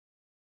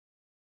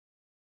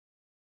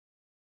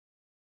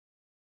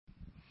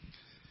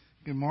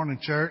Good morning,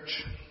 church.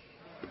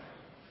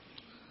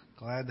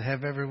 Glad to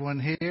have everyone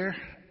here.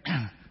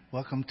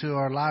 Welcome to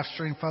our live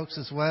stream folks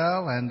as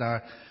well, and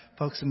our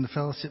folks in the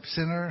Fellowship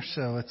Center.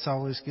 So it's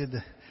always good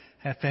to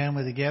have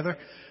family together.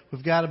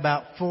 We've got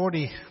about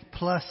 40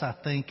 plus, I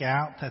think,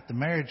 out at the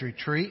marriage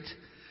retreat.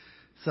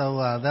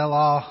 So they'll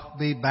all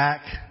be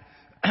back,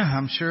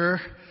 I'm sure.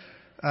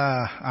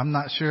 I'm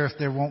not sure if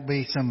there won't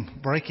be some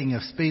breaking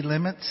of speed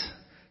limits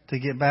to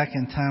get back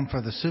in time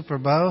for the Super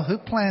Bowl. Who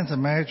plans a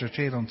marriage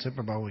retreat on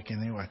Super Bowl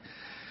weekend anyway?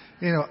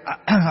 You know,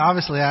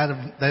 obviously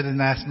they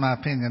didn't ask my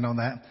opinion on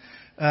that.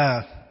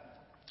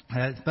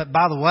 But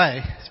by the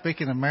way,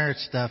 speaking of marriage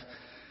stuff,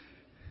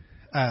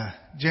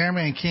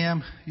 Jeremy and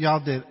Kim,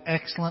 y'all did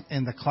excellent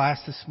in the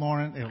class this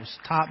morning. It was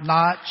top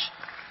notch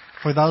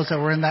for those that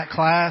were in that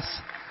class.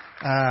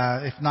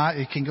 If not,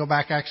 you can go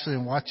back actually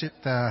and watch it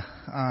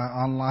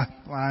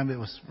online. It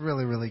was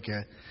really, really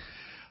good.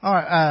 All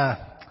right,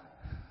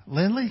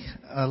 Lindley,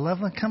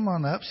 Loveland, come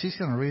on up. She's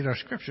going to read our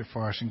scripture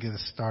for us and get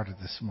us started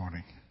this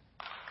morning.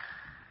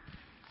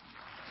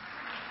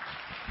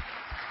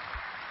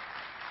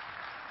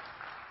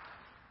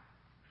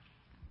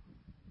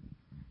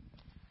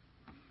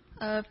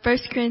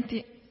 First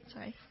Corinthians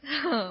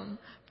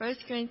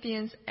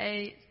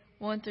 8,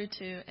 1 through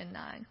 2 and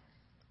 9.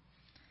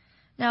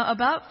 Now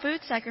about food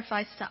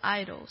sacrificed to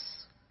idols,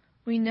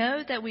 we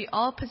know that we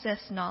all possess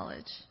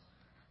knowledge,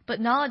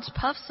 but knowledge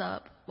puffs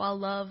up while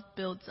love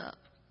builds up.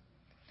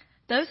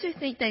 Those who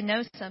think they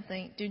know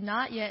something do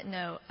not yet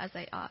know as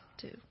they ought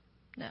to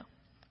know.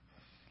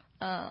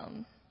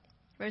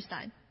 Verse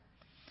 9.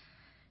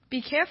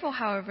 Be careful,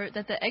 however,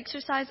 that the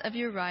exercise of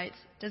your rights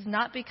does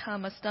not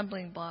become a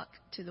stumbling block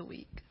to the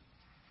weak.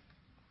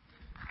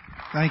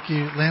 Thank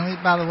you, Lindley.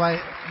 By the way,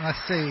 let's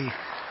see.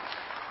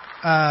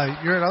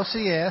 You're at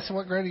OCS.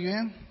 What grade are you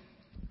in?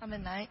 I'm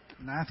in ninth.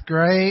 Ninth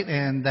grade,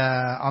 and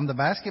on the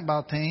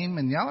basketball team,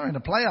 and y'all are in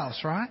the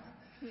playoffs, right?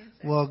 Yes,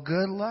 sir. Well,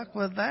 good luck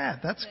with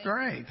that. That's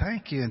great.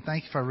 Thank you, and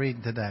thank you for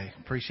reading today.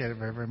 Appreciate it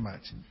very, very much.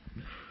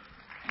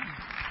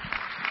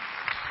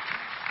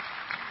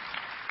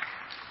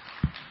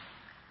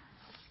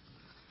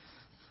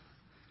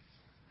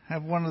 I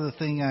have one other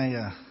thing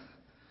I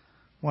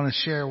want to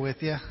share with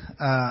you.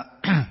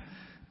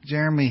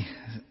 Jeremy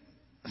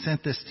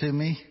sent this to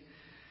me,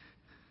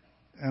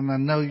 and I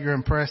know you're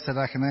impressed that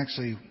I can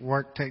actually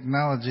work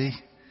technology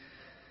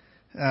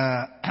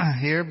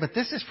here. But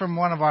this is from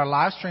one of our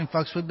live stream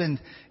folks. We've been,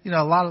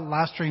 a lot of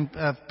live stream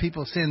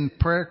people send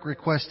prayer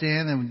requests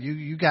in, and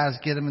you guys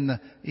get them in the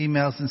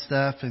emails and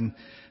stuff. And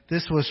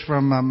this was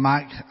from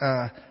Mike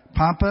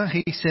Pompa.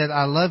 He said,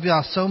 "I love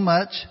y'all so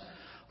much.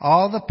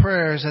 All the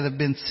prayers that have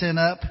been sent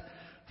up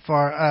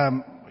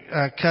for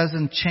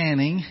cousin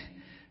Channing,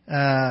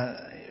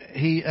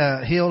 he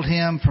healed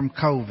him from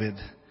COVID.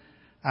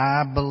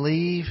 I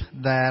believe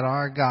that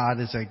our God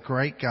is a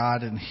great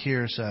God and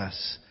hears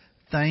us.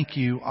 Thank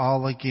you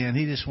all again."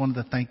 He just wanted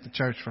to thank the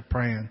church for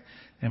praying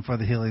and for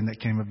the healing that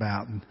came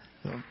about. And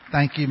so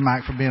thank you,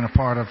 Mike, for being a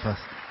part of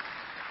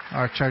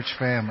our church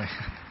family.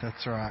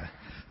 That's right.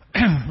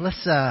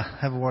 Let's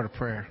have a word of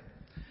prayer.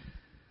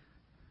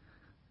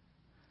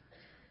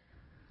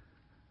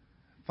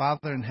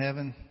 Father in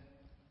heaven,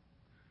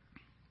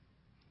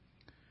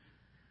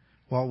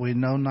 what we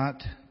know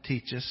not,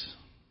 teach us.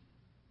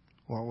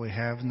 What we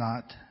have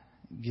not,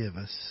 give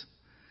us.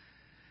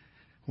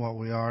 What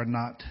we are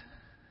not,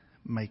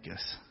 make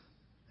us.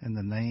 In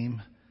the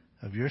name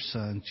of your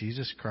Son,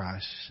 Jesus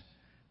Christ,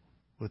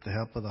 with the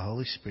help of the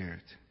Holy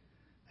Spirit.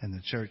 And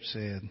the church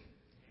said,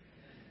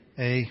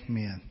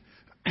 Amen.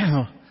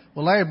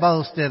 Well, Larry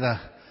Bowles did an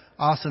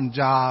awesome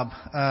job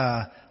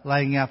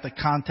laying out the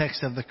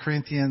context of the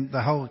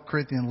whole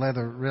Corinthian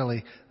letter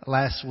really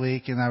last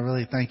week. And I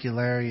really thank you,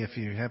 Larry, if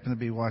you happen to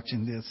be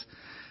watching this.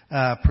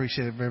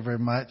 Appreciate it very, very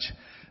much.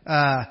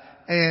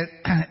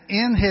 And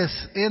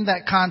in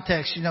that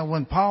context,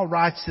 when Paul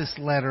writes this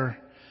letter,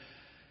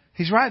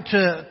 he's writing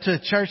to a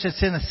church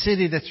that's in a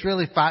city that's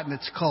really fighting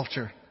its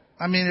culture.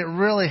 I mean, it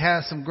really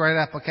has some great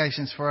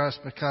applications for us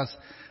because,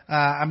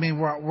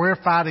 we're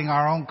fighting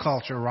our own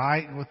culture,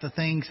 right? With the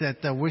things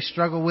that we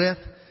struggle with.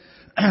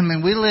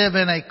 We live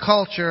in a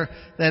culture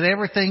that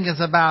everything is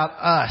about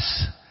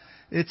us.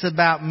 It's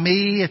about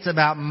me. It's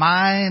about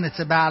mine. It's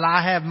about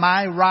I have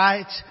my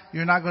rights.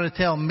 You're not going to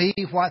tell me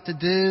what to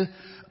do.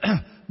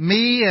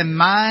 Me and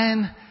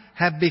mine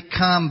have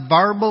become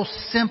verbal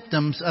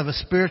symptoms of a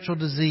spiritual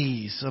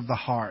disease of the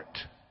heart.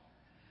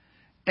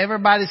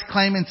 Everybody's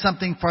claiming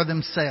something for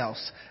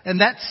themselves.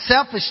 And that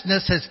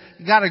selfishness has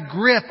got a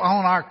grip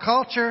on our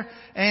culture,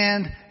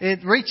 and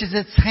it reaches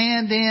its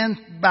hand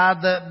in by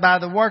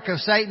the work of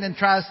Satan and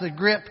tries to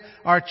grip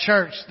our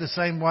church the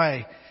same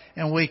way.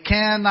 And we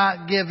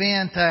cannot give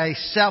in to a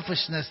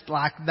selfishness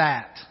like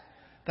that.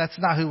 That's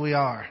not who we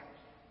are.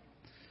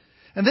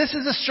 And this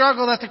is a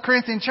struggle that the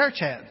Corinthian church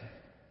had.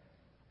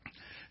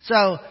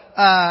 So,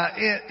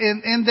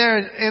 in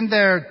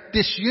their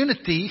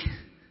disunity,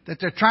 that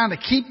they're trying to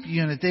keep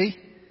unity,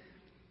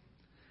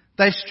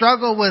 They've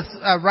struggled with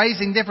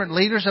raising different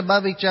leaders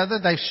above each other.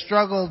 They've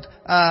struggled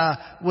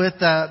with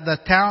the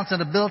talents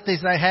and abilities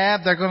they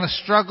have. They're going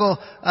to struggle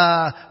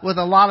with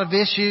a lot of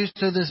issues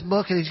through this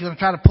book, and he's going to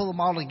try to pull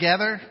them all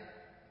together.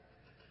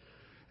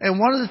 And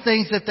one of the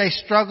things that they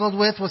struggled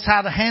with was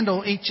how to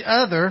handle each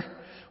other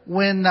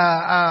when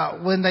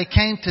they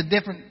came to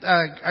different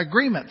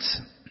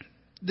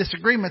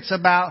disagreements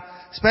about,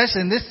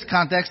 especially in this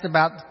context,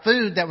 about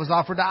food that was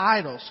offered to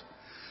idols.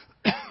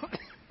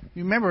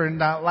 You remember in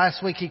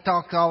last week he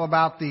talked all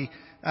about the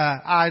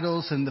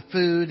idols and the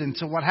food. And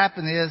so what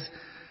happened is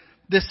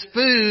this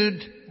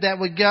food that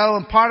would go,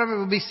 and part of it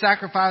would be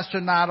sacrificed to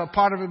an idol,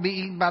 part of it would be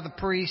eaten by the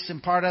priests,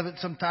 and part of it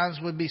sometimes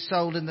would be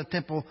sold in the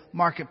temple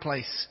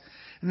marketplace.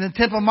 In the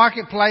temple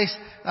marketplace,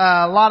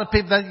 a lot of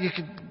people that you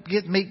could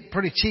get meat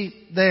pretty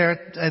cheap there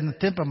in the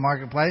temple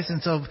marketplace.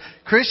 And so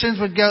Christians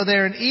would go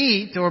there and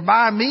eat or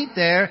buy meat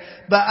there.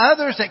 But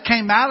others that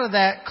came out of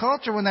that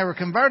culture when they were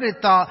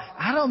converted thought,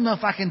 I don't know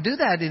if I can do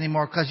that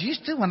anymore. Because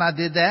used to when I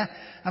did that,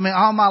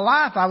 all my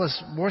life I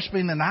was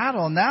worshiping an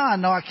idol. And now I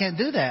know I can't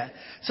do that.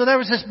 So there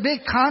was this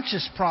big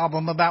conscious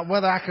problem about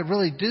whether I could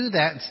really do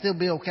that and still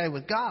be okay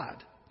with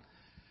God.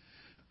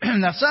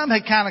 Now, some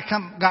had kind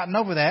of gotten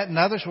over that, and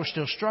others were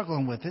still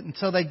struggling with it. And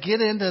so they get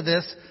into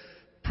this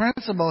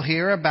principle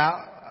here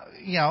about,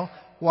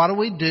 what do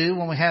we do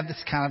when we have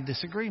this kind of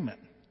disagreement?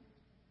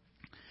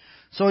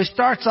 So he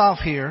starts off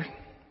here,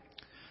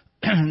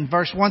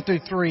 verse 1 through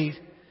 3,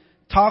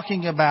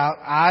 talking about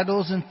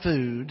idols and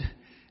food.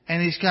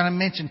 And he's going to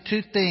mention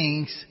two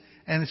things.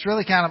 And it's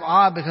really kind of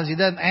odd because he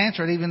doesn't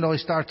answer it, even though he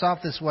starts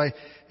off this way.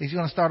 He's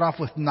going to start off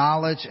with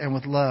knowledge and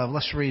with love.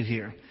 Let's read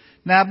here.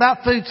 Now,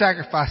 about food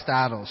sacrificed to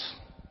idols.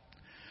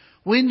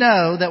 We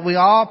know that we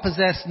all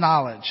possess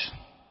knowledge.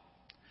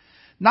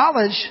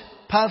 Knowledge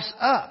puffs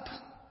up,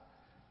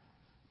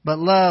 but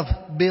love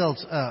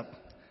builds up.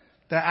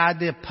 The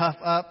idea of puff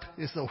up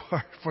is the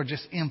word for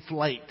just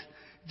inflate.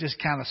 It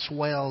just kind of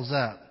swells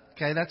up.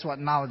 Okay, that's what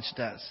knowledge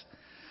does.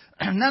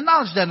 Now,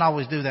 knowledge doesn't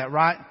always do that,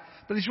 right?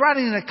 But he's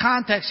writing in a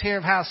context here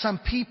of how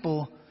some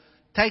people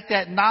take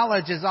that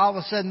knowledge as all of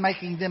a sudden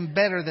making them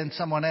better than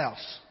someone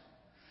else.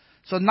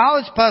 So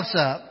knowledge puffs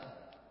up,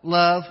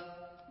 love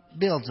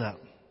builds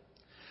up.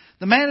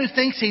 The man who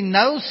thinks he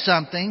knows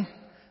something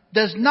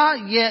does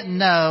not yet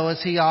know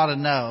as he ought to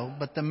know,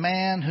 but the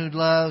man who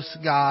loves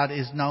God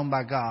is known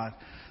by God.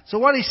 So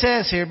what he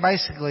says here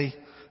basically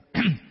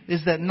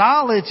is that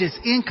knowledge is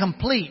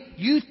incomplete.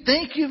 You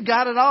think you've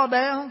got it all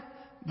down,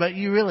 but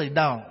you really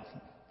don't.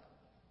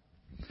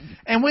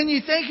 And when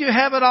you think you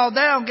have it all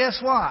down, guess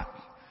what?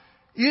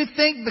 You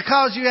think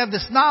because you have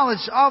this knowledge,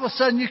 all of a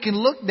sudden you can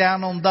look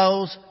down on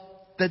those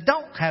that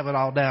don't have it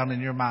all down in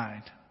your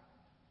mind.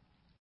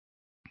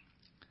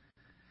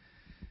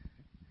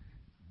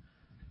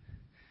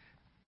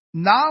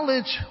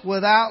 Knowledge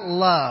without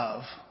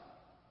love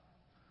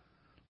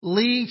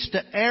leads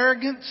to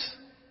arrogance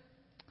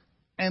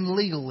and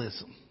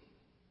legalism.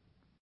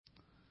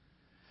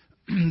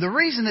 The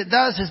reason it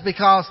does is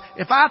because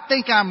if I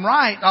think I'm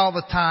right all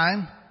the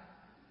time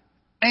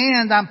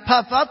and I'm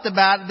puffed up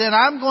about it, then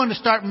I'm going to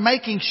start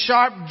making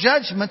sharp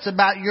judgments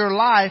about your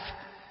life.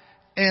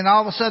 And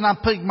all of a sudden I'm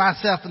putting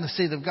myself in the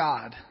seat of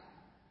God.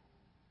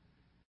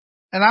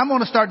 And I'm going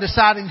to start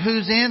deciding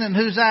who's in and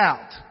who's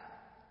out.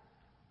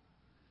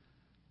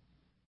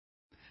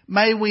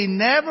 May we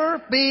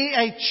never be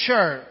a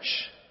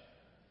church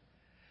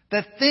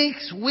that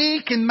thinks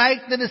we can make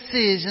the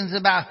decisions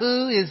about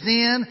who is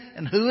in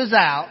and who is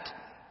out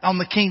on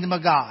the kingdom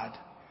of God.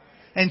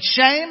 And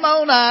shame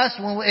on us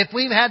if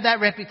we've had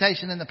that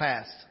reputation in the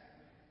past.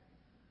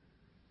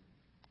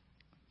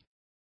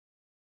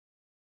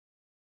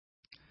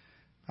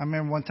 I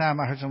remember one time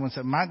I heard someone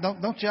say,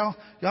 don't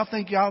y'all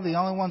think y'all the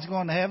only ones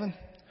going to heaven?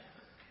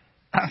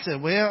 I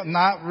said, well,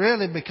 not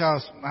really,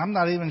 because I'm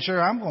not even sure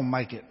I'm going to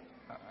make it.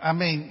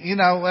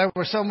 There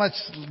was so much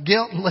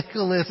guilt and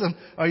legalism.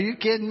 Are you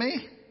kidding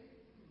me?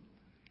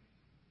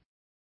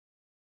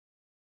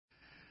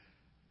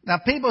 Now,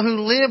 people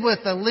who live with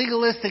a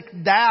legalistic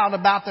doubt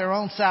about their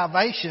own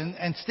salvation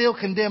and still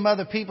condemn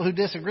other people who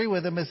disagree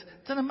with them it's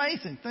an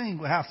amazing thing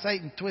how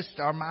Satan twists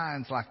our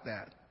minds like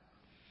that.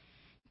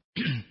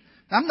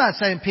 I'm not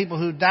saying people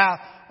who doubt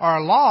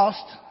are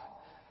lost.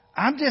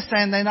 I'm just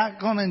saying they're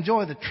not going to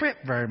enjoy the trip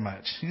very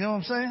much. You know what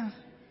I'm saying?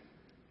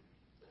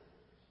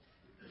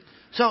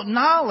 So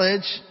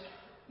knowledge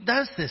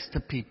does this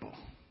to people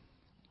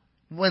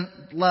when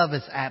love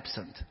is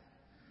absent.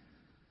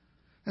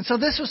 And so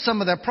this was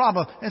some of their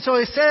problem. And so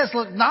he says,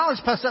 look, knowledge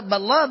puffs up,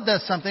 but love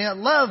does something.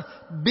 Love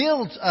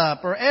builds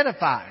up or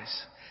edifies.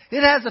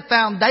 It has a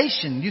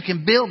foundation you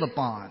can build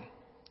upon.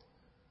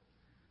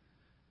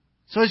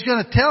 So he's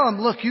going to tell them,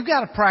 look, you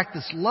got to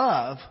practice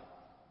love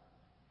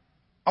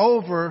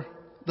over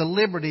the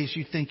liberties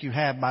you think you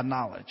have by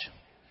knowledge.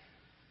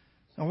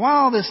 And why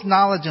all this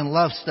knowledge and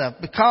love stuff?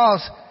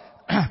 Because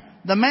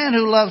the man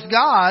who loves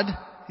God,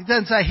 he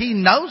doesn't say he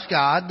knows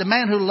God. The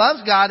man who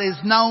loves God is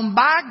known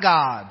by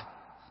God.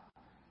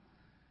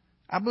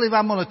 I believe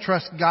I'm going to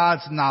trust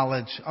God's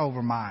knowledge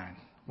over mine.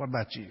 What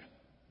about you?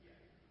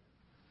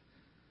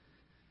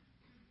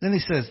 Then he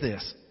says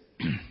this.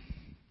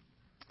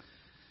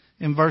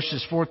 In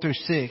verses 4 through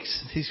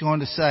 6, he's going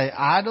to say,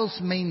 idols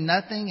mean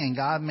nothing and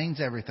God means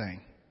everything.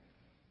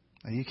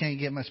 Now, you can't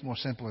get much more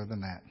simpler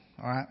than that.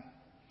 All right?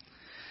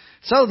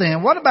 So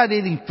then, what about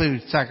eating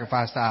food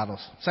sacrificed to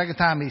idols? Second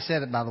time he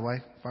said it, by the way.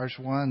 Verse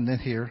 1, then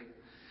here.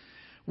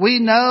 We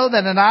know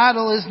that an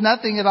idol is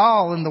nothing at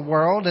all in the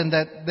world and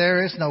that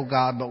there is no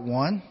God but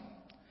one.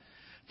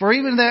 For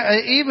even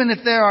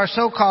if there are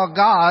so-called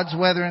gods,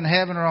 whether in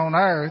heaven or on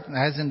earth,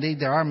 as indeed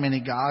there are many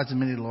gods and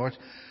many lords,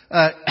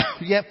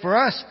 yet for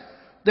us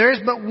there is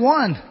but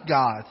one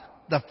God,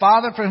 the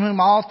Father from whom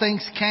all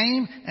things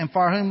came and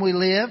for whom we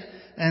live,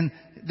 and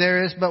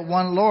there is but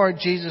one Lord,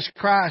 Jesus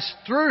Christ,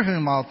 through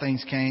whom all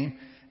things came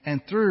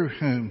and through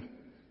whom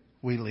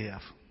we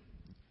live.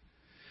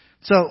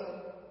 So,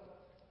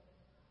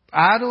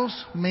 idols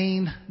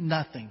mean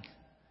nothing.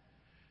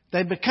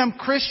 They become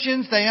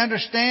Christians. They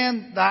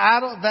understand the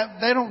idol,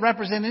 that they don't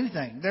represent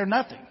anything. They're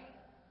nothing.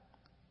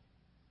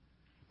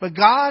 But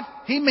God,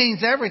 He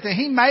means everything.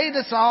 He made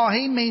us all.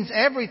 He means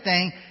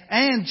everything.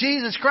 And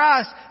Jesus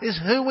Christ is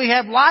who we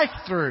have life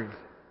through.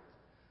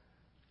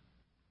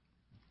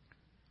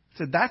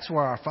 So that's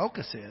where our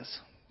focus is.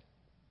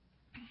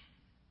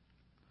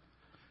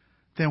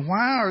 Then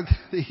why are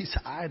these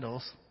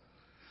idols,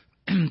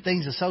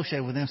 things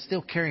associated with them,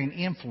 still carrying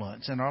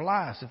influence in our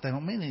lives if they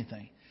don't mean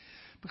anything?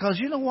 Because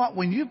you know what?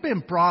 When you've been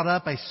brought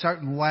up a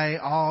certain way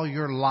all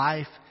your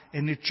life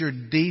and it's your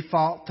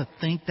default to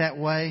think that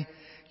way,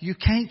 you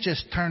can't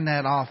just turn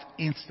that off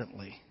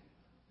instantly.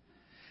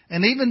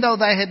 And even though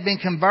they had been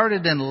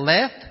converted and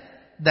left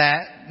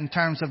that in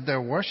terms of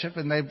their worship,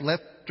 and they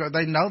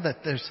know that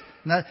there's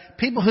no,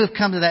 people who have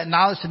come to that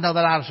knowledge to know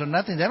that idols are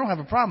nothing, they don't have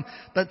a problem.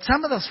 But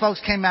some of those folks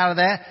came out of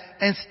that,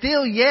 and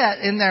still yet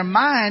in their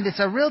mind, it's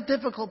a real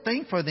difficult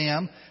thing for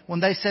them when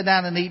they sit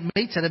down and eat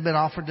meats that have been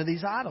offered to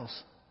these idols.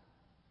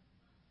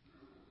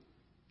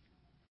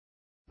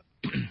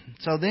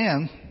 So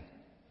then,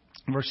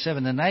 verse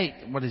 7 and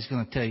 8, what he's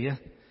going to tell you,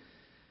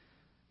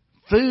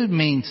 food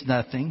means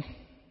nothing,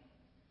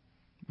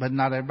 but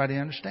not everybody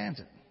understands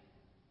it.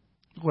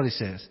 Look what he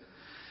says.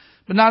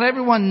 But not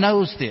everyone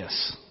knows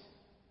this.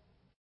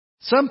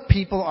 Some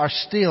people are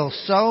still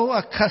so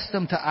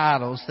accustomed to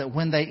idols that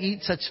when they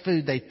eat such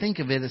food, they think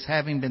of it as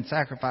having been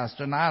sacrificed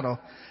to an idol.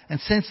 And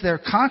since their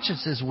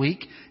conscience is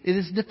weak, it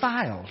is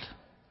defiled.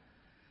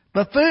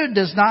 But food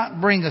does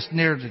not bring us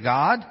near to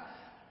God.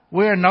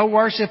 We are no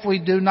worse if we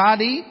do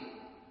not eat,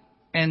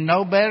 and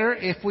no better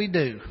if we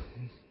do.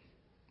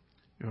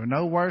 You're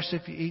no worse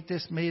if you eat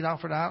this meat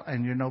offered out,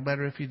 and you're no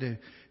better if you do. You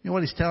know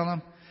what he's telling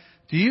them?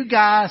 Do you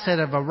guys that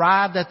have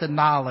arrived at the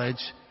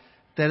knowledge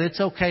that it's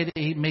okay to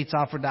eat meats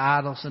offered to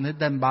idols and it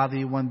doesn't bother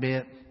you one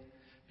bit?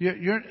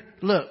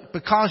 Look,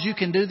 because you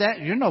can do that,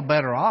 you're no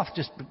better off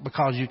just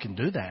because you can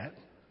do that.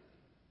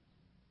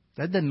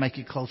 That doesn't make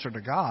you closer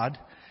to God.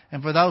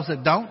 And for those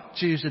that don't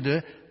choose to do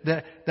it,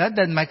 that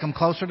doesn't make them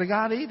closer to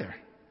God either.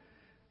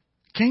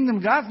 Kingdom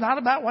of God's not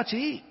about what you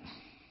eat.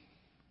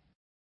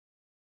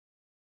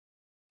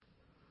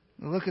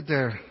 Look at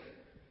their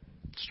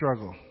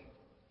struggle.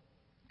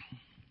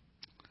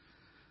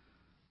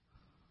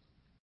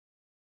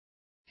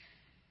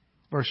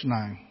 Verse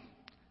 9.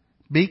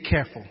 Be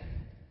careful,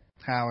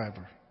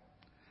 however,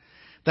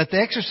 that the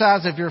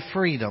exercise of your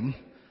freedom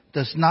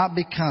does not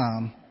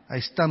become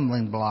a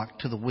stumbling block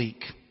to the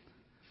weak.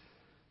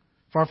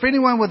 For if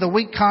anyone with a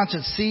weak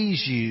conscience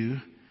sees you,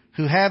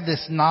 who have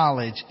this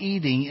knowledge,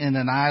 eating in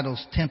an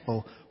idol's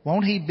temple,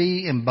 won't he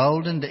be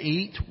emboldened to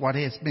eat what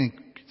has been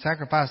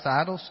sacrificed to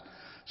idols?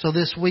 So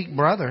this weak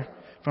brother,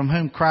 from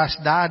whom Christ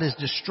died, is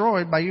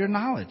destroyed by your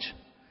knowledge.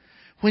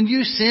 When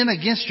you sin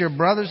against your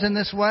brothers in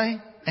this way,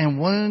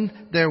 and wound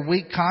their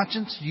weak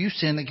conscience, you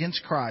sin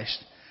against Christ.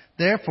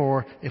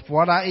 Therefore, if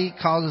what I eat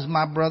causes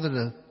my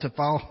brother to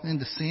fall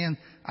into sin,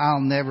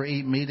 I'll never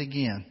eat meat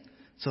again,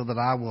 so that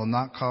I will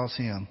not cause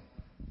him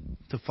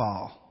to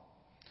fall.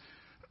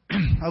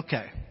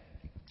 Okay.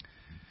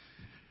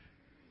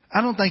 I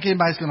don't think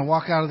anybody's going to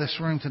walk out of this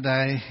room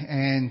today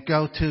and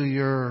go to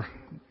your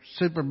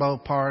Super Bowl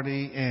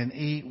party and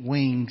eat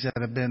wings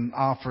that have been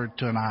offered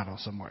to an idol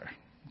somewhere.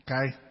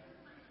 Okay?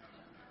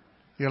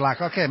 You're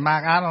like, okay,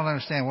 Mike, I don't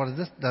understand. What is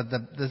this?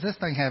 Does this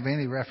thing have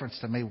any reference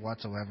to me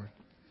whatsoever?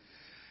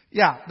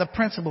 Yeah, the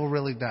principle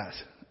really does.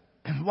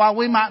 While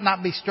we might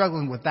not be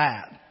struggling with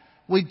that,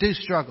 we do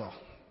struggle.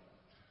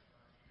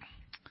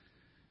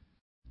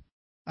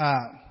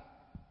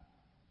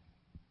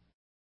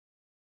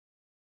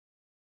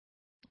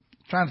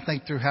 Trying to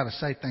think through how to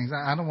say things.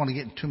 I don't want to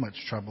get in too much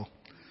trouble.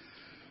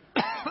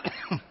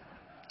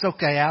 It's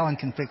okay. Alan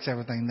can fix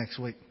everything next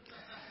week.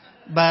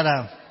 But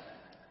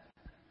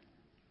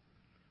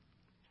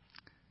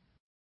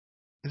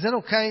is it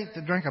okay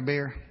to drink a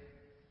beer?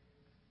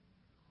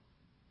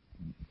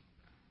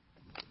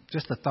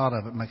 Just the thought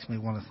of it makes me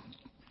want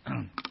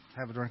to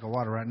have a drink of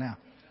water right now.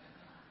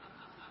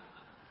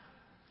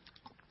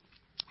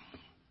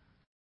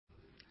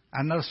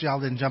 I noticed y'all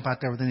didn't jump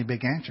out there with any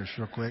big answers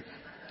real quick.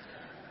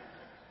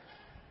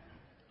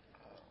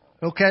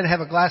 Okay to have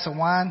a glass of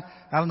wine?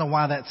 I don't know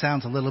why that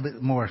sounds a little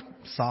bit more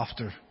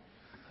softer,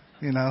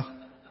 you know.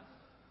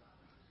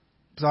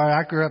 Sorry,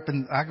 I grew up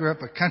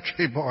a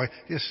country boy.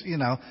 Just, you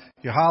know,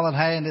 you're hauling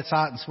hay and it's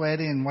hot and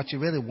sweaty, and what you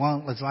really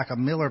want is like a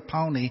Miller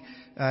pony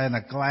and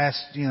a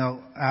glass, you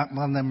know.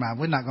 Well, never mind.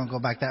 We're not going to go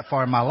back that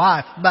far in my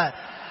life, but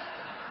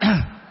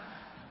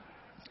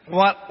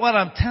what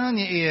I'm telling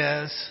you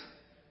is,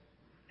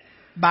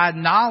 by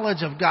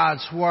knowledge of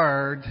God's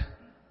Word,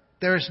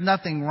 there's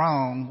nothing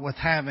wrong with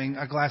having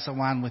a glass of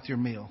wine with your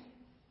meal.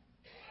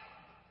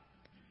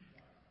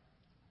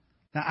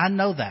 Now, I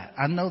know that.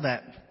 I know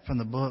that from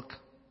the book.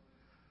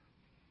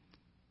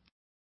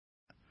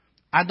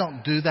 I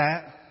don't do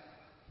that.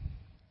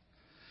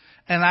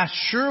 And I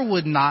sure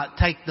would not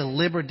take the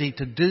liberty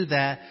to do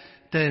that,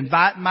 to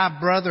invite my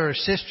brother or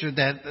sister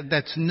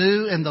that's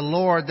new in the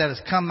Lord, that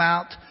has come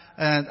out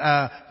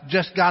and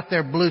just got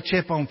their blue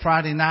chip on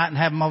Friday night, and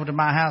have them over to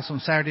my house on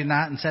Saturday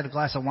night and set a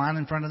glass of wine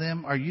in front of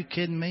them. Are you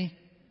kidding me?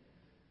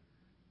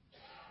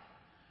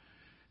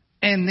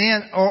 And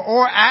then,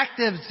 or act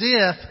as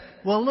if,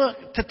 well,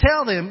 look, to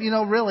tell them, you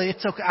know, really,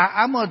 it's okay.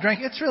 I'm going to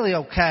drink. It's really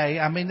okay.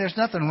 I mean, there's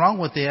nothing wrong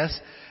with this.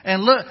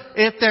 And look,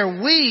 if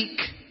they're weak,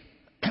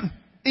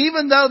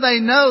 even though they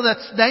know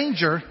that's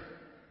danger,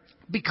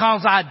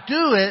 because I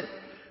do it,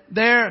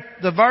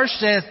 the verse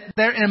says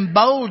they're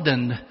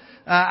emboldened.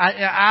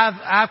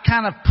 I've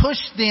kind of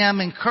pushed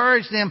them,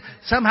 encouraged them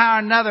somehow or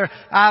another.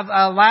 I've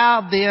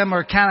allowed them,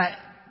 or kind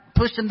of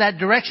pushed them that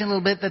direction a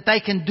little bit, that they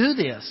can do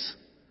this.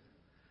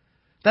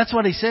 That's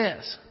what he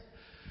says.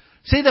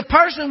 See, the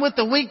person with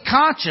the weak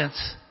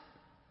conscience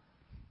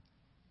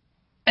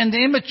and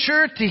the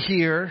immaturity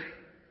here,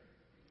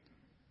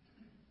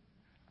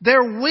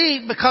 they're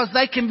weak because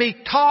they can be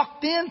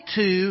talked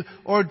into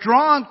or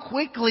drawn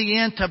quickly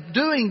into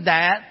doing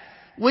that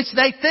which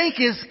they think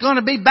is going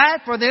to be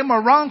bad for them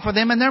or wrong for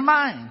them in their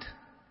mind.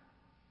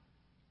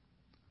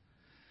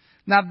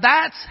 Now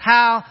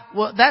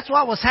that's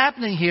what was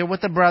happening here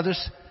with the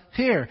brothers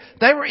here.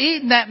 They were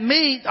eating that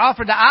meat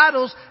offered to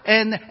idols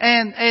and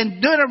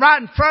doing it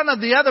right in front of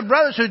the other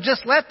brothers who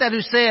just left that,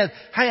 who said,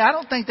 hey, I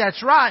don't think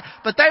that's right.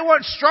 But they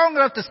weren't strong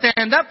enough to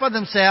stand up for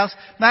themselves.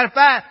 Matter of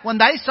fact, when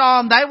they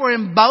saw them, they were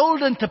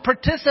emboldened to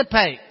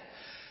participate.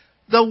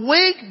 The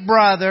weak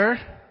brother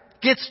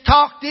gets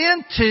talked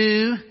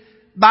into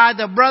by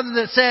the brother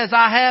that says,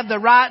 I have the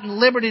right and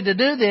liberty to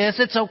do this.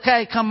 It's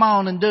okay. Come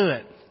on and do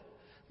it.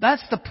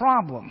 That's the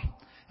problem.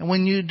 And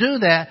when you do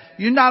that,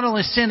 you not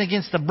only sin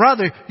against the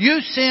brother, you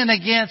sin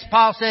against,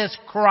 Paul says,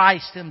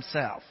 Christ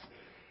himself.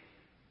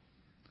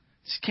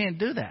 You can't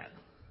do that.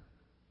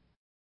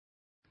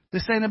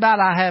 This ain't about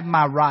I have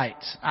my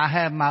rights, I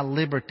have my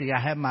liberty, I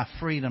have my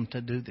freedom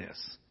to do this.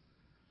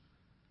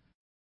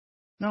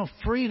 No,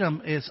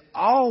 freedom is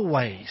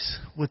always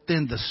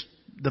within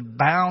the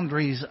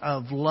boundaries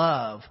of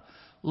love.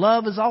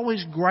 Love is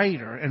always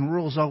greater and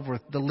rules over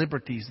the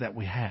liberties that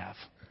we have.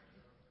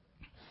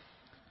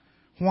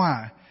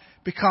 Why?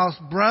 Because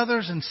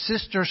brothers and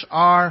sisters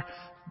are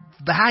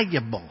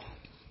valuable.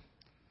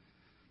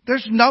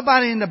 There's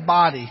nobody in the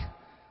body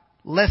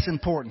less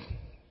important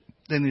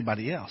than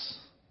anybody else.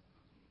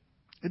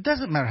 It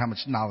doesn't matter how much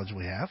knowledge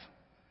we have.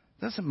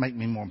 It doesn't make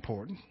me more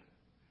important.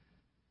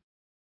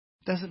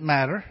 It doesn't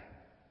matter.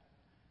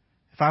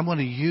 If I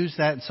want to use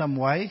that in some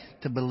way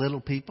to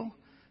belittle people,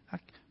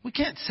 we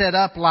can't set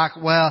up like,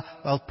 well,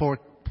 poor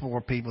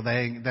people,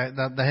 they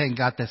ain't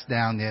got this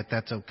down yet.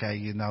 That's okay,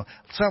 you know.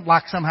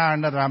 Like somehow or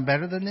another I'm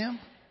better than them.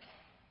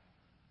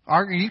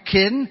 Are you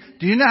kidding?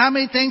 Do you know how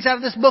many things out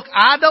of this book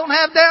I don't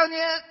have down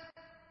yet?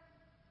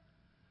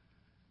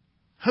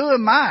 Who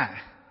am I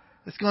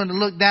that's going to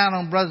look down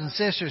on brothers and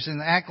sisters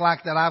and act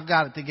like that I've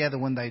got it together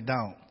when they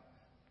don't?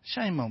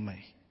 Shame on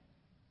me.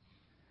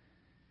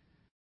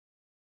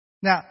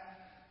 Now,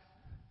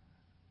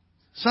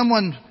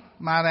 someone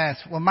might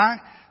ask, well, Mike,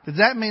 does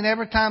that mean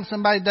every time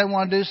somebody doesn't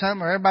want to do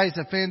something, or everybody's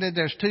offended,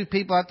 there's two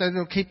people out there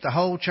that'll keep the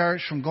whole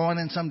church from going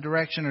in some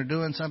direction or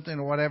doing something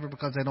or whatever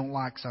because they don't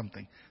like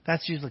something?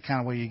 That's usually kind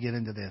of where you get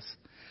into this.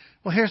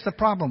 Well, here's the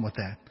problem with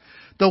that.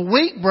 The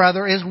weak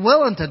brother is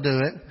willing to do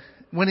it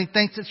when he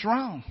thinks it's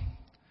wrong.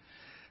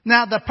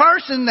 Now, the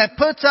person that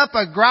puts up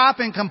a gripe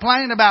and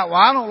complain about,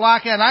 well, I don't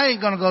like it, I ain't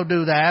going to go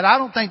do that, I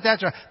don't think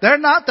that's right. They're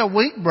not the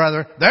weak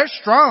brother. They're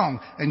strong.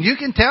 And you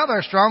can tell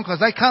they're strong because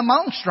they come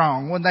on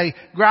strong when they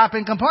gripe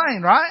and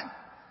complain, right?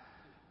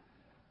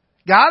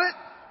 Got it?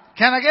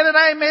 Can I get an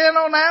amen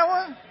on that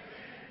one?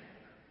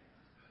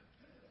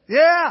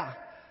 Yeah.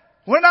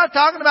 We're not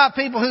talking about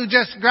people who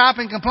just gripe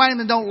and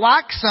complain and don't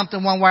like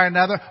something one way or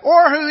another,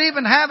 or who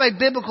even have a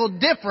biblical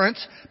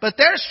difference, but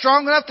they're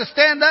strong enough to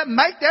stand up and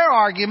make their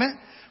argument.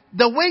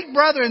 The weak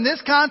brother in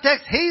this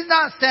context, he's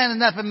not standing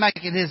up and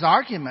making his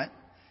argument.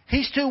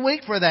 He's too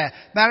weak for that.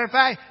 Matter of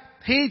fact,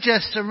 he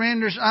just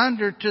surrenders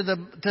under to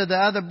the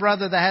other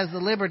brother that has the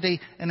liberty,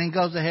 and then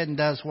goes ahead and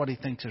does what he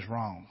thinks is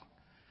wrong.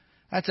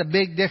 That's a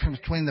big difference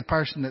between the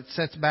person that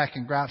sits back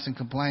and gripes and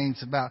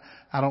complains about,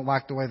 I don't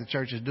like the way the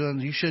church is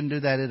doing. You shouldn't do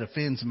that. It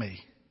offends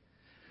me.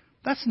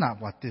 That's not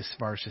what this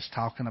verse is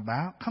talking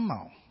about. Come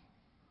on.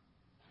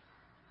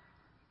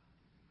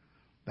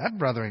 That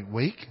brother ain't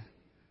weak.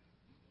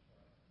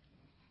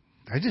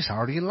 They're just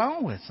hard to get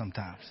along with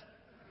sometimes.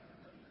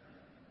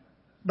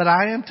 But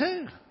I am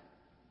too.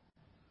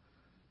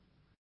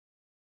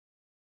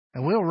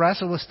 And we'll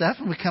wrestle with stuff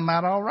and we come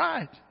out all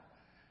right.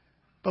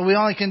 But we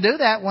only can do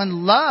that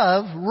when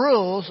love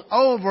rules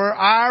over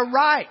our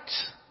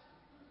rights.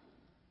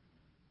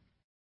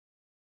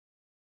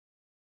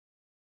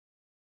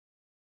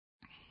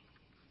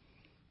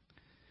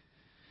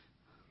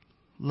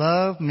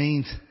 Love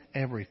means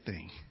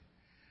everything.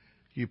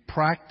 You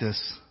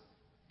practice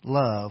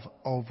love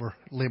over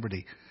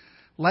liberty.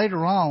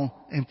 Later on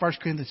in 1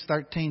 Corinthians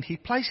 13, he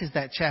places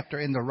that chapter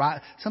in the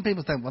right. Some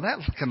people think, well,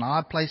 that's like an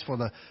odd place for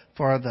the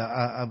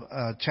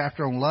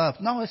chapter on love.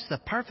 No, it's the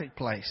perfect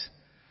place.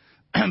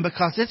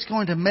 Because it's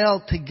going to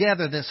meld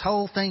together this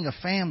whole thing of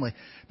family.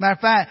 Matter of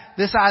fact,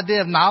 this idea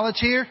of knowledge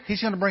here,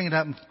 he's going to bring it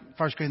up in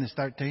 1 Corinthians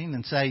 13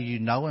 and say, you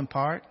know in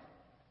part,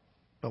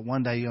 but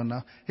one day you'll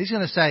know. He's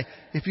going to say,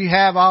 if you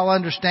have all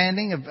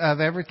understanding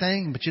of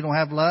everything, but you don't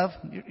have love,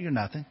 you're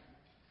nothing.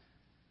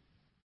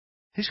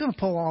 He's going to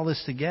pull all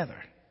this together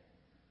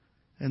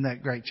in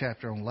that great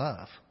chapter on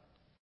love.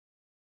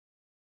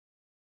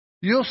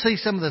 You'll see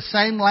some of the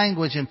same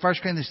language in 1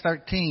 Corinthians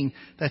 13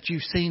 that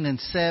you've seen in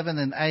 7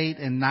 and 8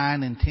 and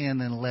 9 and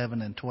 10 and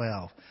 11 and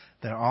 12.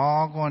 They're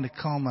all going to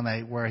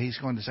culminate where he's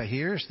going to say,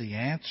 here's the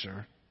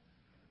answer.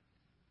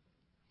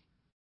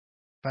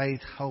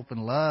 Faith, hope,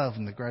 and love,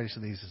 and the greatest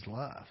of these is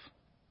love.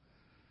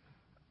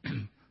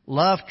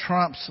 Love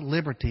trumps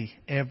liberty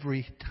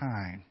every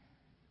time.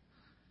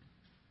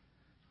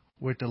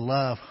 We're to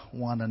love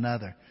one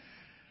another.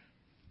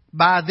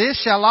 By this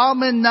shall all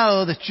men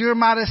know that you're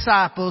my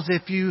disciples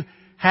if you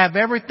have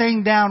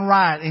everything down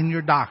right in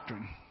your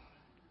doctrine.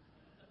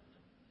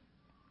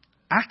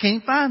 I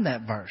can't find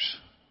that verse.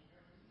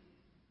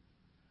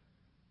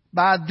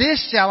 By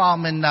this shall all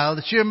men know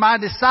that you're my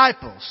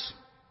disciples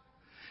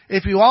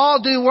if you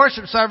all do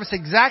worship service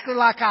exactly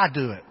like I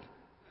do it.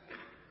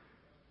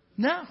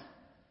 No.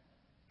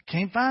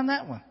 Can't find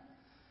that one.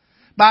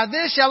 By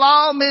this shall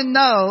all men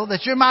know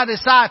that you're my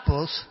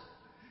disciples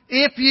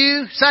if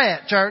you, say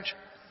it, church,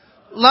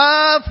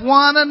 love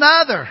one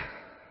another.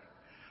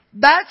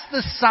 That's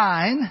the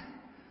sign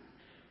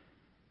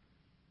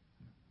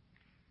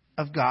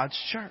of God's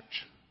church.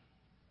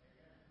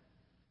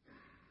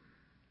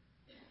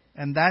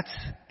 And that's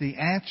the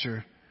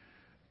answer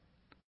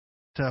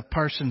to a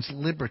person's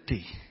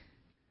liberty.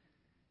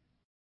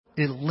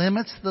 It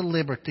limits the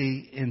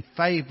liberty in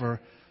favor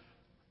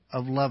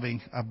of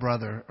loving a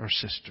brother or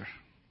sister.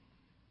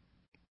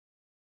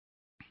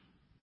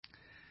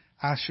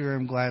 I sure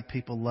am glad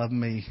people love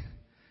me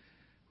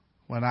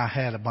when I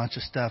had a bunch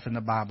of stuff in the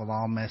Bible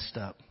all messed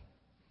up.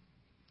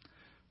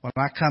 When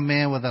I come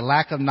in with a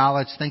lack of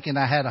knowledge, thinking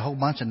I had a whole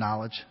bunch of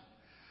knowledge.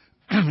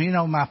 You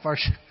know, my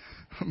first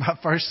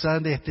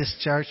Sunday at this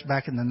church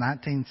back in the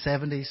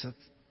 1970s, it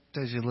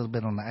tells you a little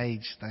bit on the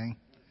age thing.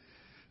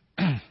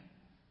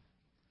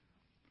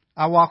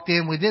 I walked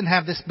in. We didn't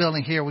have this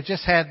building here. We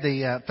just had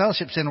the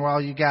fellowship center where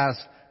all you guys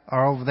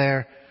are over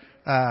there,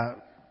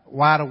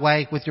 wide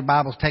awake with your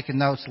Bibles, taking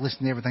notes,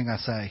 listening to everything I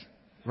say.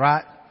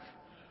 Right?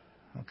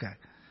 Okay.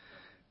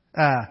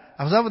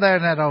 I was over there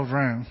in that old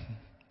room,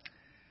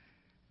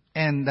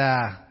 and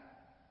got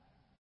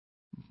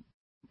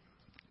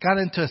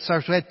into a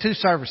service. We had two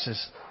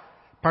services.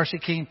 Percy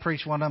King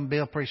preached one of them.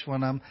 Bill preached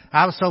one of them.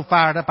 I was so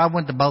fired up, I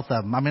went to both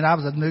of them. I mean, I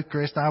was a new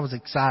Christian. I was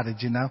excited,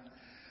 you know.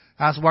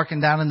 I was working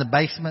down in the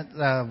basement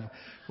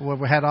where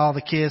we had all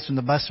the kids from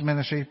the bus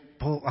ministry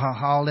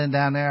hauled in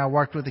down there. I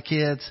worked with the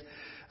kids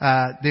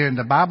during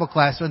the Bible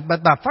class.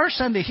 But my first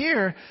Sunday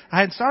here, I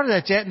hadn't started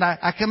that yet, and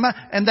I come up,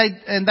 and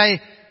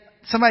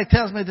somebody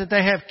tells me that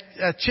they have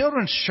a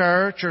children's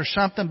church or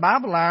something,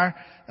 Bible hour,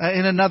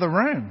 in another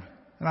room.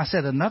 And I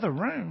said, another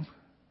room?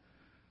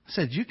 I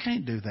said, you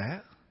can't do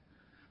that.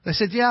 They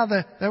said, yeah,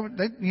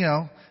 they you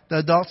know, the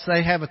adults,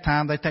 they have a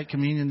time, they take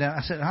communion down.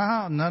 I said,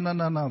 oh, no,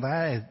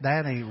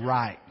 that ain't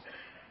right.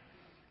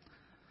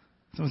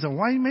 So I said,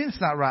 what do you mean it's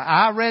not right?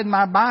 I read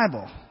my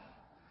Bible,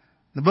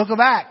 the book of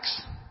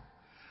Acts.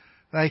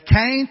 They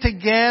came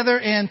together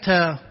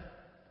into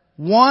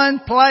one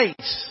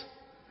place,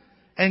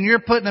 and you're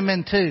putting them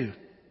in two.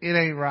 It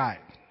ain't right.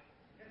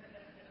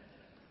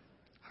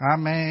 I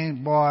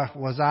mean, boy,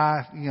 was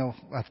I, you know,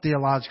 a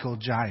theological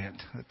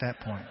giant at that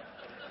point.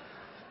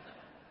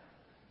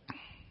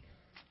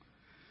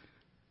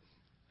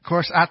 Of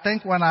course, I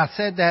think when I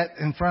said that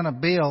in front of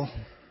Bill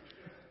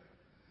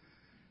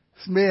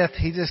Smith,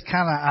 he just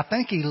kind of, I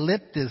think he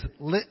licked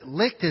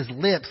his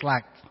lips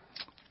like,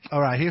 all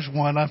right, here's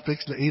one I'm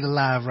fixing to eat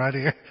alive right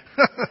here.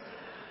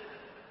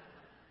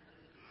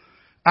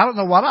 I don't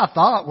know what I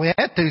thought. We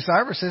had two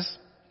services.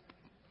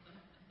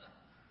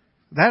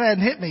 That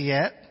hadn't hit me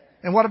yet.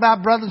 And what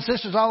about brothers and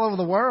sisters all over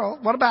the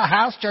world? What about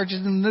house churches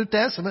in the New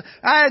Testament?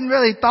 I hadn't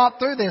really thought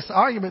through this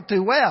argument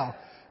too well.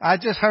 I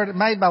just heard it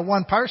made by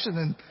one person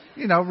and,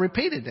 you know,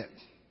 repeated it.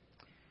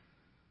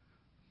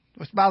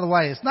 Which, by the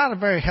way, it's not a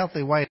very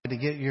healthy way to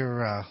get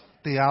your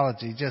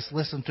theology. Just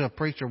listen to a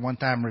preacher one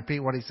time and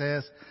repeat what he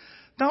says.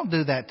 Don't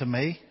do that to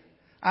me.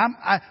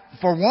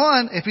 For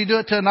one, if you do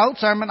it to an old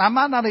sermon, I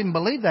might not even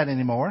believe that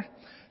anymore.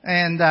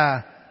 And,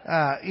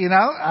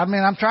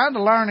 I'm trying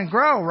to learn and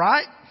grow,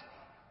 right?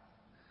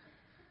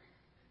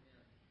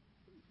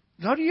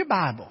 Go to your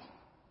Bible.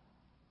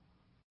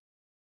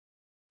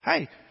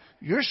 Hey,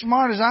 you're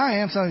smart as I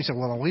am. Some of you say,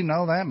 well, we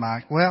know that,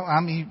 Mike. Well,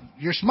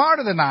 you're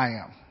smarter than I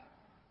am.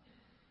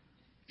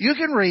 You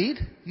can read.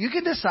 You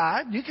can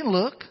decide. You can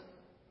look.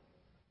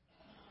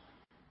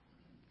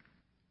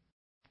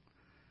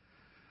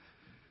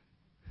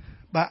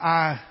 But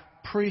I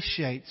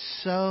appreciate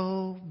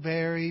so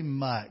very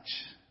much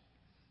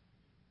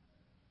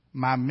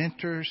my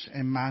mentors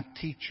and my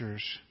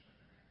teachers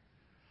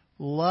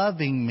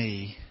loving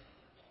me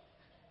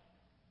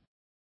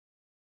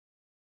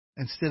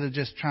instead of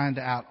just trying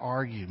to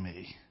out-argue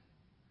me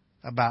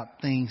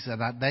about things that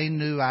they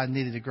knew I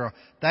needed to grow.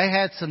 They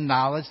had some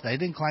knowledge. They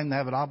didn't claim to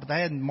have it all, but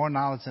they had more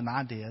knowledge than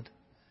I did.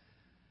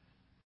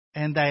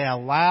 And they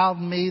allowed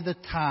me the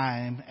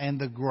time and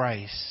the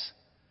grace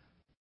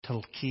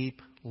to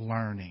keep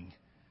learning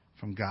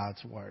from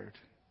God's Word.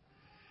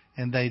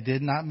 And they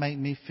did not make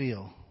me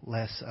feel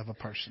less of a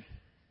person.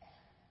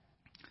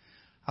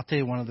 I'll tell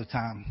you one other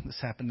time this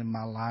happened in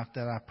my life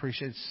that I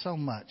appreciate so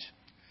much.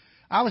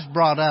 I was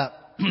brought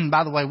up,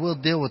 by the way,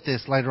 we'll deal with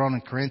this later on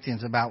in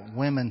Corinthians about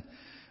women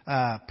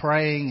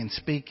praying and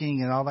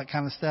speaking and all that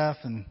kind of stuff.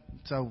 And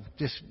so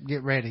just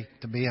get ready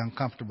to be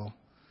uncomfortable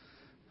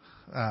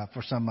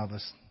for some of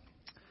us.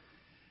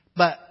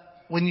 But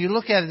when you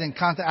look at it in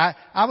context,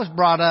 I was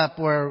brought up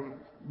where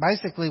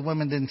basically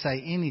women didn't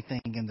say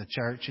anything in the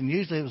church. And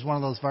usually it was one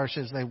of those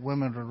verses that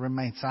women would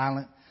remain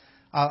silent,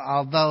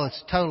 although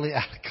it's totally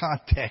out of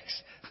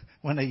context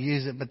when they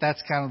use it. But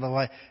that's kind of the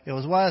way it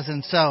was.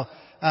 And so,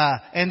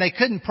 and they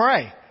couldn't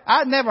pray.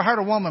 I'd never heard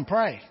a woman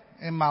pray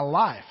in my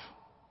life,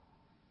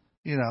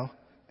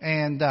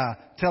 and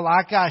till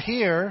I got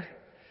here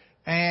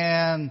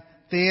and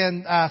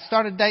then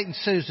started dating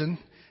Susan.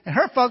 And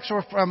her folks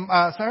were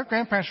her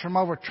grandparents were from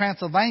over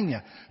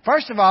Transylvania.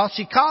 First of all,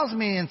 she calls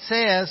me and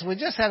says, we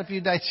just had a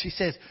few dates. She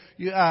says,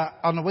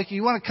 on the weekend,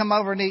 you want to come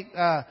over and eat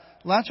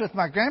lunch with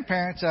my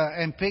grandparents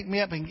and pick me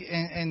up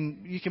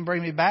and you can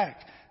bring me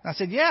back. And I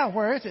said, yeah,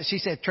 where is it? She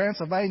said,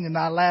 Transylvania. And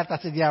I laughed. I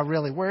said, yeah,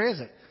 really, where is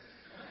it?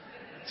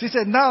 She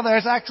said, no,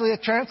 there's actually a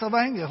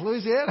Transylvania,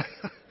 Louisiana.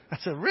 I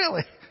said,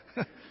 really?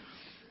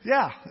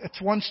 Yeah,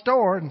 it's one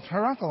store and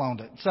her uncle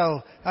owned it.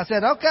 So I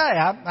said, okay,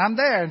 I'm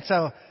there. And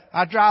so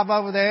I drive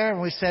over there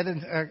and we sit in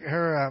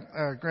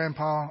her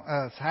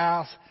grandpa's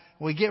house.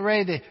 We get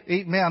ready to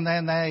eat meal and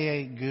then they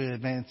ate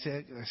good, man.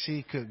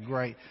 She cooked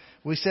great.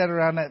 We sat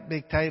around that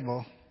big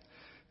table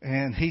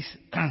and he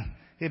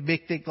had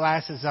big thick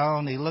glasses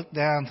on. He looked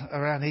down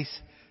around.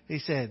 He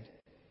said,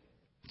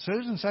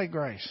 Susan, say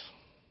grace.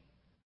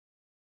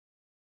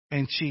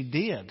 And she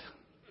did.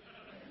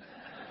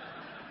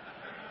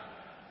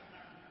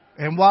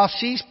 And while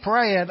she's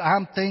praying,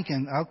 I'm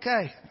thinking,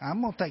 okay,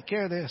 I'm going to take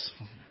care of this.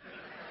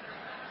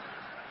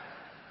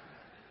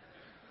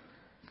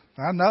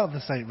 I know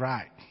this ain't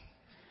right.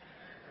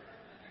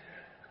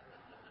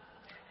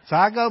 So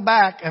I go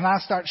back and I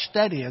start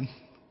studying.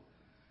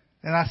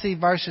 And I see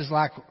verses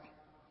like,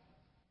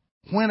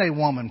 when a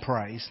woman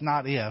prays,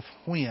 not if,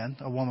 when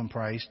a woman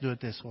prays, do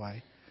it this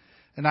way.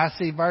 And I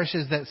see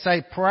verses that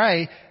say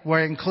pray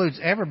where it includes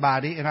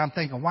everybody. And I'm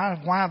thinking, why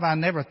have I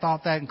never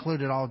thought that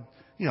included all,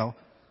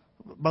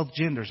 both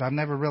genders? I've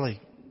never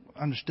really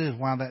understood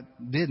why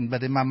that didn't,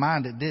 but in my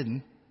mind it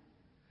didn't.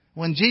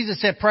 When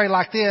Jesus said pray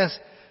like this,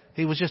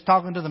 he was just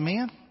talking to the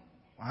men?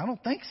 I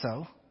don't think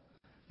so.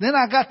 Then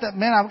I got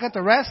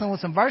to wrestling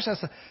with some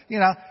verses,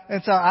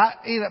 and so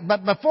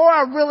but before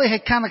I really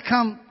had kind of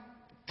come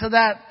to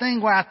that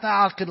thing where I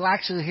thought I could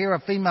actually hear a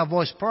female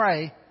voice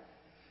pray,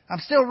 I'm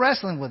still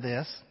wrestling with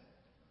this.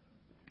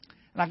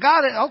 And I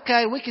got it.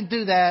 Okay, we can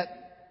do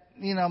that,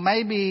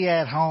 maybe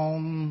at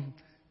home,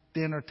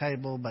 dinner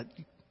table, but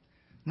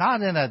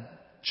not in a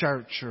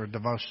church or a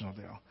devotional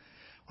deal.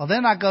 Well,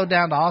 then I go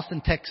down to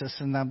Austin, Texas,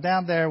 and I'm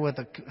down there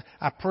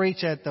I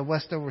preach at the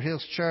Westover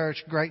Hills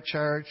Church, great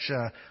church.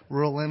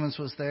 Rural Lemons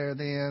was there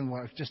then,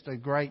 just a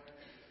great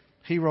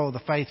hero of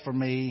the faith for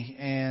me.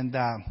 And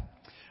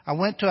I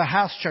went to a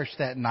house church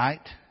that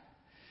night,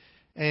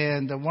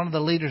 and one of the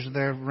leaders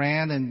there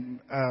ran, and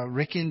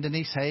Ricky and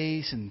Denise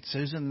Hayes and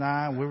Susan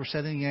and we were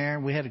sitting there,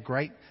 and we had a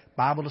great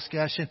Bible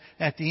discussion.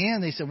 At the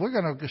end, he said, we're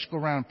going to just go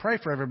around and pray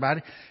for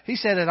everybody. He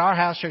said, at our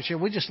house church here,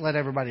 we just let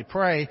everybody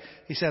pray.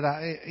 He said,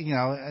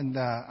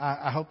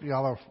 I hope you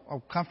all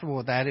are comfortable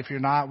with that. If you're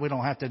not, we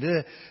don't have to do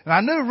it. And I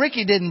knew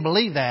Ricky didn't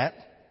believe that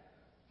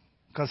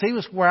because he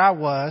was where I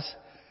was.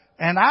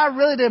 And I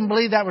really didn't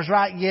believe that was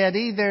right yet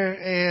either.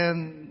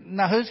 And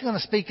now who's going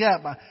to speak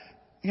up?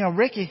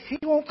 Ricky, he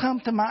won't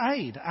come to my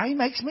aid. He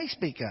makes me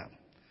speak up.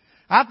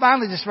 I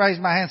finally just raised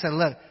my hand and said,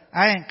 look,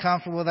 I ain't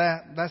comfortable with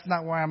that. That's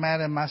not where I'm at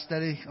in my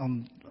study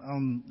on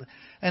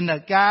And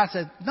the guy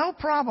said, no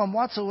problem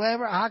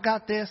whatsoever. I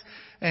got this.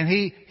 And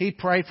he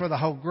prayed for the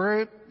whole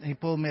group. He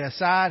pulled me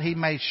aside. He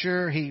made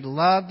sure he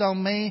loved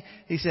on me.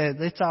 He said,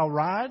 it's all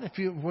right if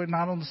we're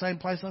not on the same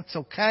place. It's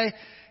okay.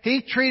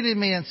 He treated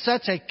me in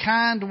such a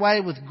kind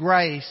way with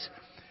grace,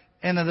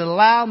 and it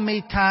allowed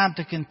me time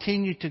to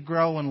continue to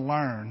grow and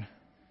learn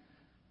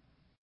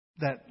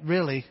that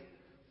really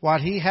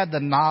what he had the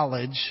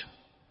knowledge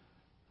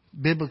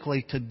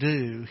biblically to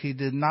do, he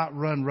did not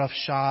run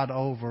roughshod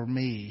over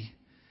me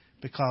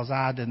because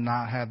I did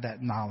not have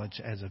that knowledge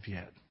as of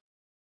yet.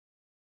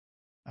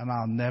 And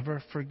I'll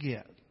never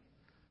forget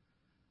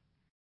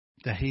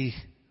that he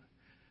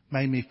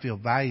made me feel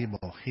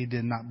valuable. He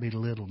did not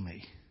belittle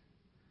me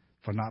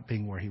for not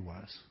being where he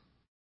was.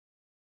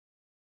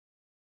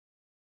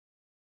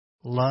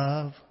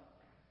 Love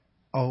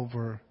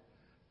over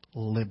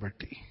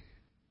liberty.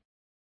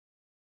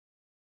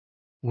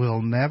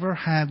 We'll never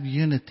have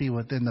unity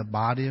within the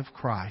body of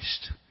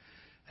Christ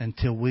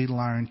until we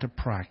learn to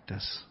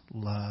practice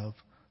love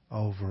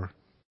over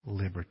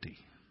liberty.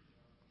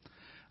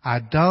 I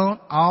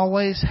don't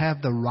always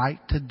have the right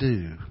to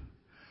do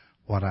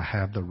what I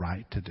have the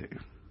right to do.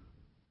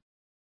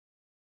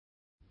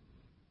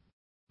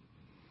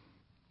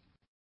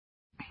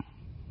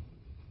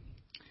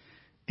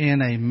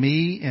 In a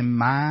me and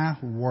my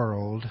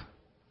world,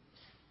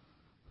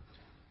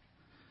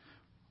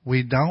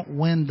 we don't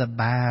win the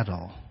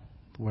battle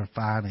we're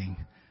fighting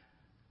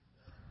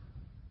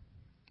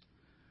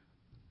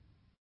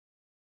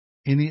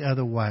any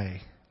other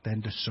way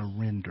than to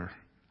surrender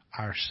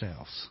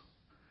ourselves.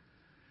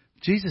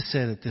 Jesus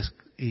said it this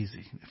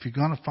easy. If you're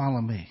going to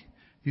follow me,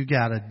 you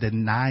got to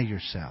deny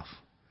yourself.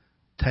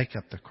 Take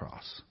up the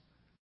cross.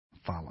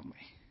 Follow me.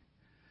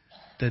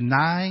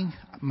 Denying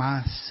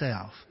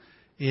myself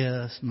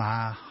is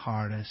my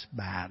hardest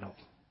battle.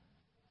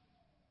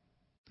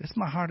 It's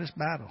my hardest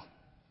battle.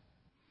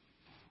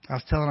 I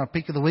was telling our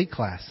Peak of the Week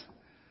class.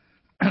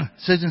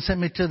 Susan sent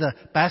me to the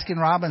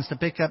Baskin-Robbins to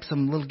pick up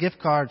some little gift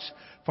cards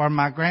for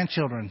my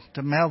grandchildren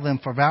to mail them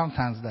for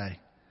Valentine's Day.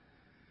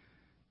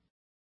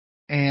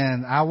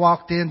 And I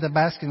walked into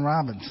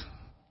Baskin-Robbins.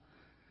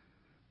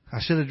 I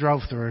should have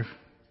drove through.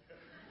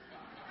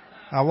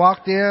 I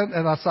walked in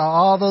and I saw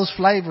all those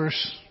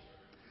flavors.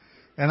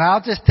 And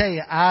I'll just tell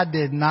you, I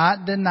did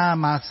not deny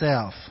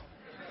myself.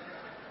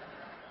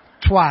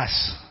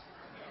 Twice.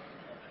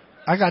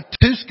 I got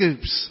 2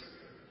 scoops.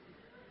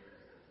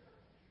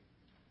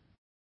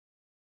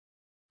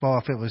 Boy,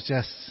 if it was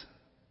just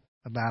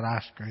about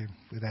ice cream,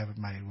 we'd have it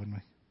made, wouldn't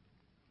we?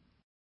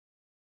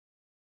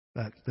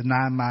 But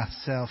denying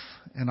myself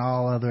in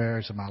all other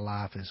areas of my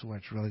life is where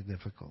it's really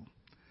difficult.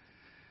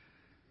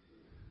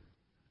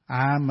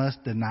 I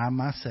must deny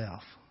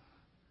myself,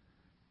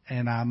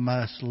 and I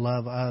must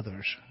love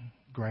others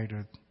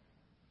greater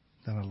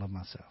than I love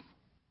myself.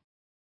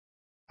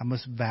 I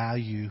must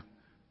value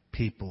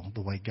people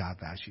the way God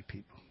values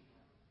people.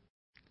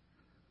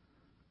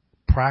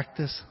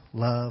 Practice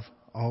love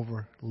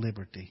over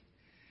liberty,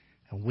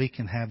 and we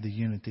can have the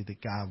unity that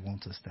God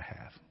wants us to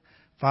have.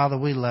 Father,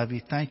 we love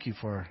you. Thank you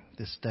for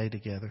this day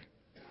together.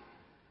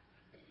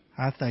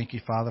 I thank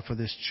you, Father, for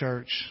this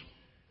church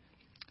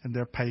and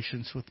their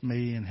patience with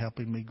me and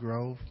helping me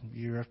grow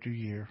year after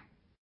year.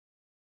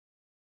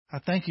 I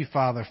thank you,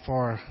 Father,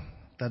 for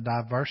the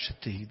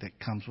diversity that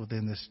comes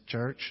within this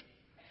church.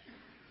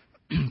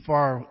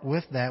 For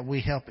with that,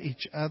 we help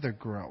each other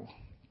grow.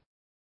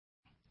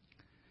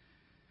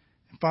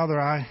 And Father,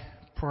 I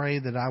pray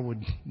that I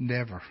would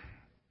never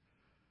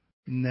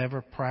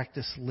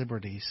practice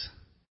liberties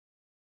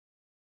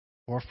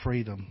or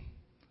freedom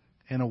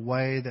in a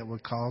way that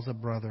would cause a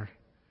brother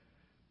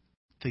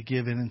to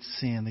give in and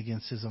sin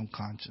against his own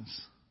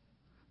conscience.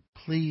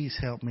 Please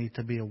help me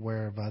to be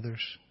aware of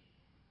others.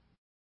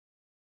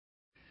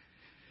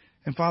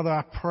 And Father,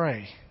 I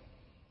pray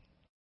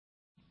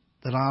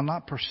that I'll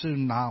not pursue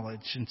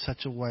knowledge in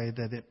such a way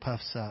that it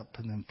puffs up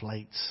and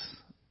inflates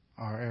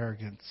our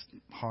arrogant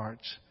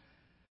hearts,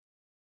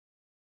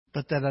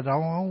 but that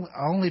I'll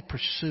only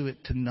pursue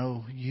it to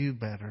know you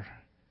better,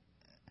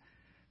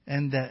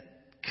 and that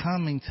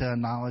coming to a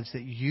knowledge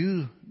that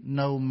you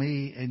know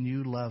me and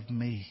you love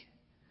me.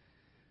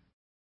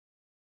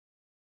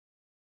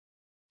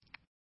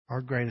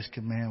 Our greatest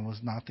command was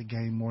not to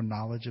gain more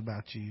knowledge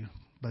about you,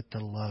 but to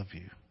love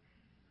you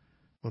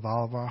with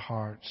all of our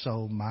heart,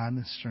 soul, mind,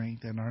 and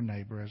strength, and our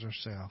neighbor as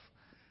ourselves.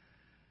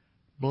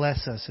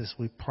 Bless us as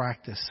we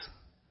practice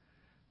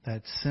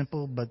that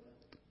simple but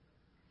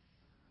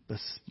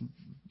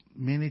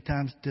many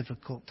times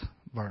difficult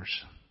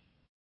verse.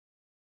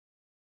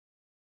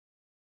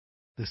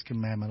 This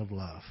commandment of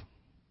love.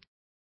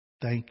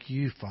 Thank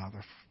you,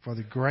 Father, for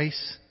the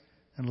grace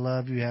and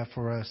love you have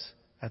for us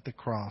at the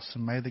cross.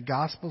 And may the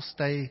gospel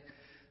stay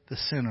the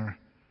center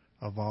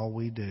of all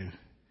we do.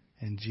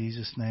 In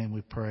Jesus' name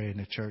we pray, and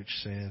the church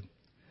said,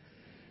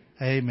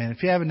 Amen.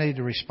 If you have a need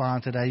to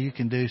respond today, you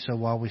can do so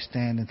while we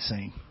stand and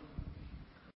sing.